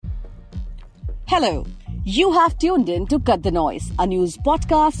Hello, you have tuned in to Cut the Noise, a news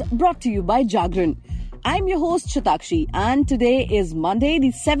podcast brought to you by Jagran. I'm your host Shatakshi and today is Monday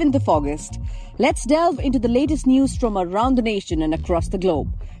the 7th of August. Let's delve into the latest news from around the nation and across the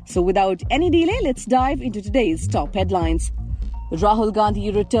globe. So without any delay, let's dive into today's top headlines. Rahul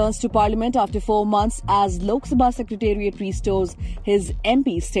Gandhi returns to Parliament after 4 months as Lok Sabha Secretariat restores his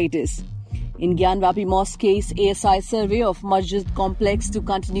MP status. In Gyanvapi Mosque case, ASI survey of Masjid complex to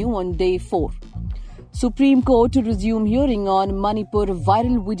continue on day 4. Supreme Court to resume hearing on Manipur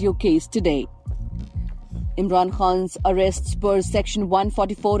viral video case today. Imran Khan's arrest spurs Section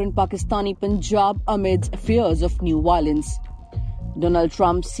 144 in Pakistani Punjab amid fears of new violence. Donald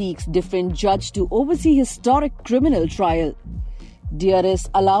Trump seeks different judge to oversee historic criminal trial. DRS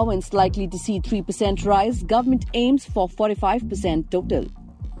allowance likely to see 3% rise. Government aims for 45% total.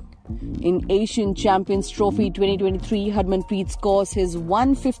 In Asian Champions Trophy 2023, Harmanpreet scores his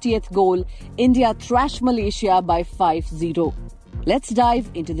 150th goal. India thrashed Malaysia by 5-0. Let's dive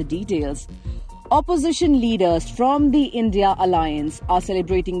into the details. Opposition leaders from the India Alliance are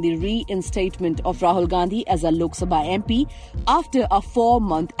celebrating the reinstatement of Rahul Gandhi as a Lok Sabha MP after a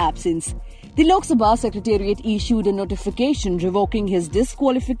 4-month absence. The Lok Sabha Secretariat issued a notification revoking his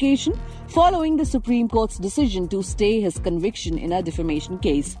disqualification following the Supreme Court's decision to stay his conviction in a defamation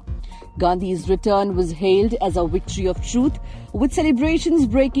case. Gandhi's return was hailed as a victory of truth, with celebrations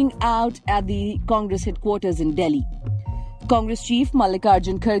breaking out at the Congress headquarters in Delhi. Congress Chief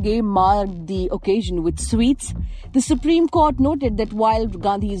Mallikarjun Kharge marked the occasion with sweets. The Supreme Court noted that while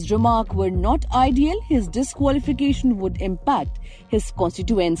Gandhi's remarks were not ideal, his disqualification would impact his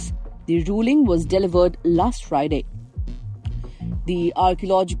constituents. The ruling was delivered last Friday. The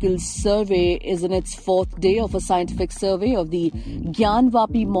archaeological survey is in its 4th day of a scientific survey of the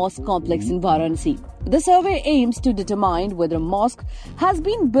Gyanvapi Mosque complex in Varanasi. The survey aims to determine whether a mosque has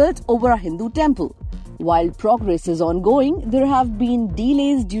been built over a Hindu temple. While progress is ongoing, there have been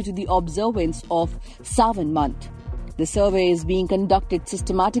delays due to the observance of Savan month. The survey is being conducted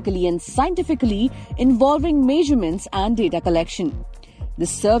systematically and scientifically, involving measurements and data collection. The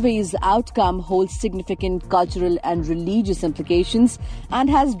survey's outcome holds significant cultural and religious implications and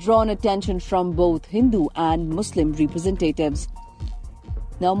has drawn attention from both Hindu and Muslim representatives.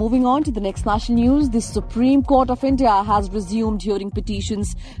 Now moving on to the next national news, the Supreme Court of India has resumed hearing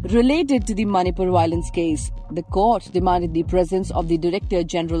petitions related to the Manipur violence case. The court demanded the presence of the Director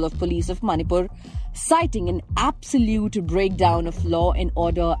General of Police of Manipur, citing an absolute breakdown of law and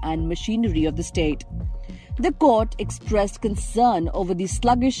order and machinery of the state. The court expressed concern over the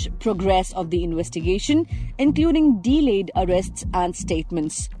sluggish progress of the investigation, including delayed arrests and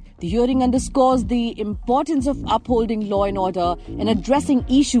statements. The hearing underscores the importance of upholding law and order and addressing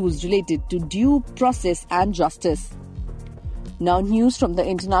issues related to due process and justice. Now news from the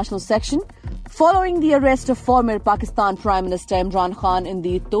international section. Following the arrest of former Pakistan Prime Minister Imran Khan in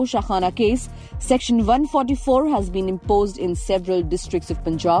the Tosha Khana case, Section 144 has been imposed in several districts of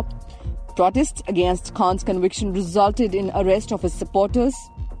Punjab. Protests against Khan's conviction resulted in arrest of his supporters.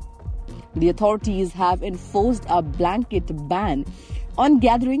 The authorities have enforced a blanket ban on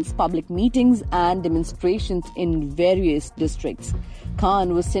gatherings, public meetings and demonstrations in various districts.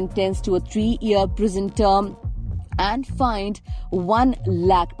 Khan was sentenced to a 3-year prison term and fined 1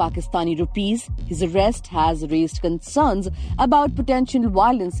 lakh Pakistani rupees. His arrest has raised concerns about potential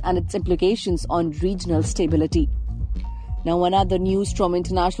violence and its implications on regional stability. Now another news from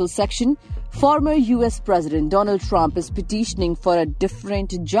international section. Former US President Donald Trump is petitioning for a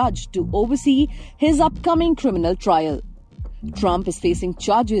different judge to oversee his upcoming criminal trial. Trump is facing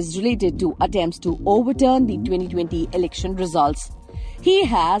charges related to attempts to overturn the 2020 election results. He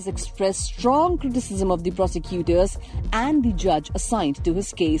has expressed strong criticism of the prosecutors and the judge assigned to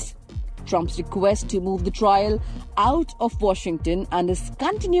his case. Trump's request to move the trial out of Washington and his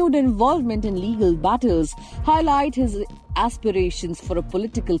continued involvement in legal battles highlight his aspirations for a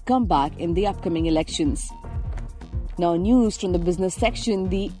political comeback in the upcoming elections. Now news from the business section.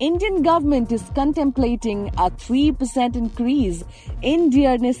 The Indian government is contemplating a 3% increase in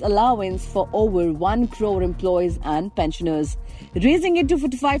dearness allowance for over 1 crore employees and pensioners, raising it to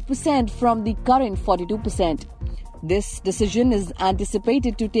 45% from the current 42%. This decision is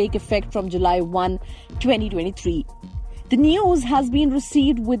anticipated to take effect from July 1, 2023. The news has been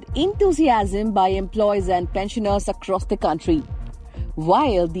received with enthusiasm by employees and pensioners across the country.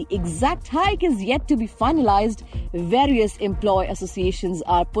 While the exact hike is yet to be finalized, various employee associations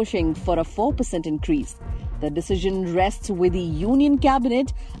are pushing for a 4% increase. The decision rests with the Union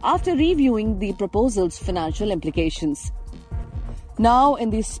Cabinet after reviewing the proposal's financial implications. Now, in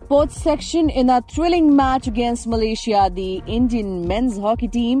the sports section, in a thrilling match against Malaysia, the Indian men's hockey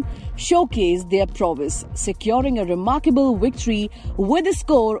team showcased their prowess, securing a remarkable victory with a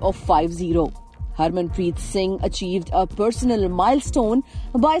score of 5-0. Harmanpreet Singh achieved a personal milestone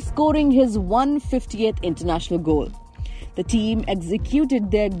by scoring his 150th international goal. The team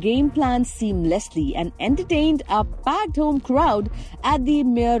executed their game plan seamlessly and entertained a packed home crowd at the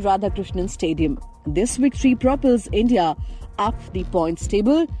Mayor Radhakrishnan Stadium. This victory propels India up the points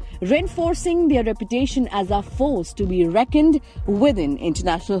table, reinforcing their reputation as a force to be reckoned with in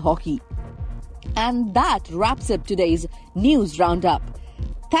international hockey. And that wraps up today's news roundup.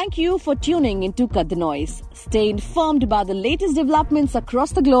 Thank you for tuning into Cut the Noise. Stay informed about the latest developments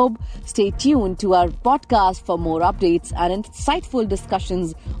across the globe. Stay tuned to our podcast for more updates and insightful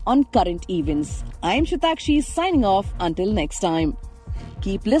discussions on current events. I am Shatakshi signing off until next time.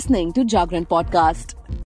 Keep listening to Jagran Podcast.